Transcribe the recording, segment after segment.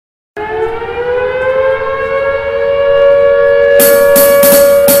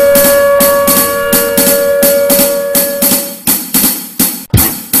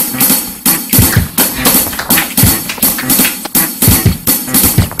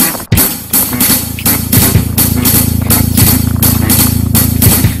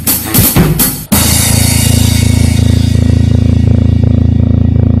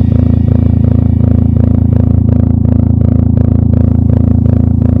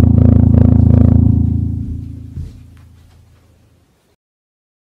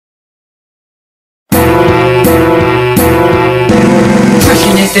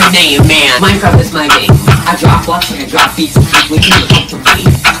not be so deeply comfortably.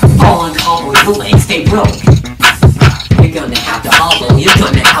 Falling on with the legs stay broke. You're gonna have to hollow, you're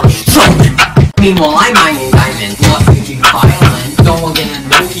gonna have a stroke. Meanwhile, I'm mining diamond, not thinking violent. No one gonna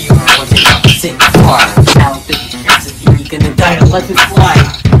know you or take out the sick part. Out the recipe, you're gonna die to let it fly.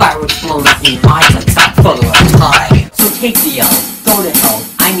 Fire explodes in eyes like stop photo of tie. So take the L, go to hell.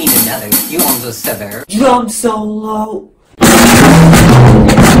 I need another, you almost sever. Jump so low.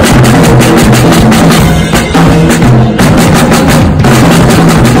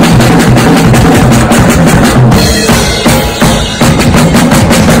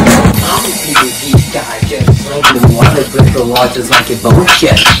 The waters like a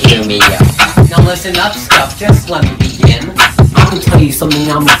bullshit, hear me out. Now listen up, stuff, just let me begin. I'm gonna tell you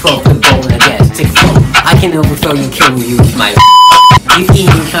something, I'm a pro for the golden gas, tick flow. I can overthrow you, kill you with my you can't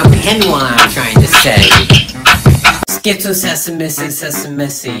even comprehend what I'm trying to say.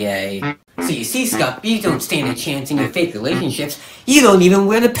 Schizo-sesame-sesame-eh. So you see, Scuff, you don't stand a chance in your fake relationships. You don't even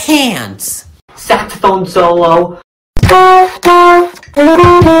wear the pants. Saxophone solo.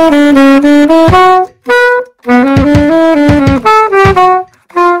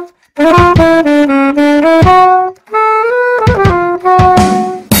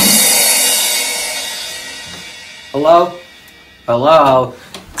 Hello? Hello?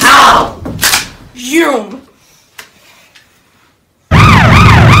 Ow! You!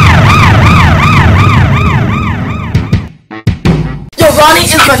 Yo, Ronnie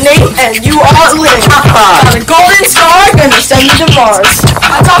is my name, and you are Lynn. Got a golden star, gonna send you to Mars.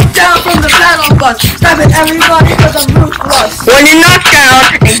 I dropped down from the battle bus, stabbing everybody cause I'm ruthless. When you're knocked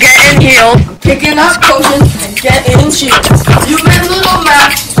down and getting healed, I'm picking up potions and getting shields. You made little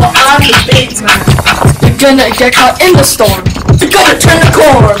Mac, well I'm the big man. You're gonna get caught in the storm. You're gonna turn the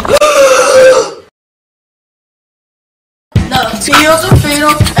corn. The fields are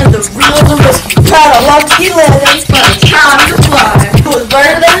fatal and the reels are risky. Got a lucky landing, but it's time to fly. It was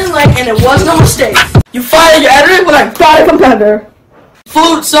better than in light and it was no mistake. You fired your editor when I got a competitor.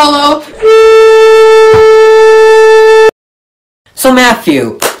 Flute solo. So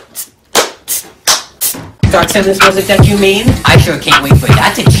Matthew, Dark Sentence was it that you mean? I sure can't wait for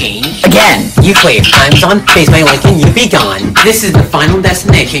that to change. Again, you play times on, face my link and you be gone. This is the final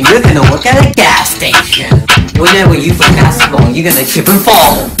destination, you're gonna work at a gas station. Whenever you play basketball, you're gonna trip and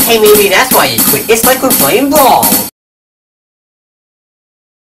fall. Hey, maybe that's why you quit, it's like we're playing ball.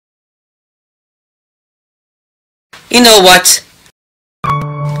 You know what?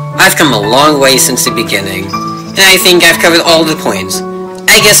 I've come a long way since the beginning, and I think I've covered all the points.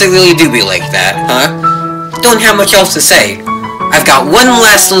 I guess I really do be like that, huh? Don't have much else to say. I've got one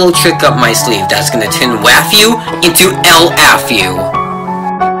last little trick up my sleeve that's gonna turn Watthew into L-Affew.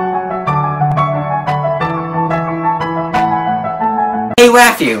 Hey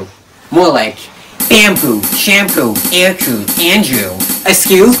Watthew, more like bamboo, shampoo, air crew, Andrew.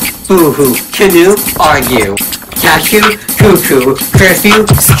 Askew, boo-hoo, canoe, argue. Cashew, cuckoo, curfew,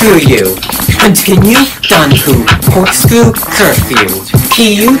 screw you. Continue, done-hoo, corkscrew, curfew.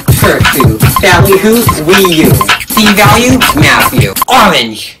 P-U, curfew, ballyhoo, wee you. D-value, Matthew.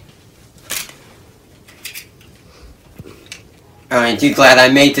 Orange! Aren't you glad I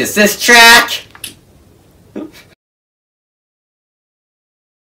made this track?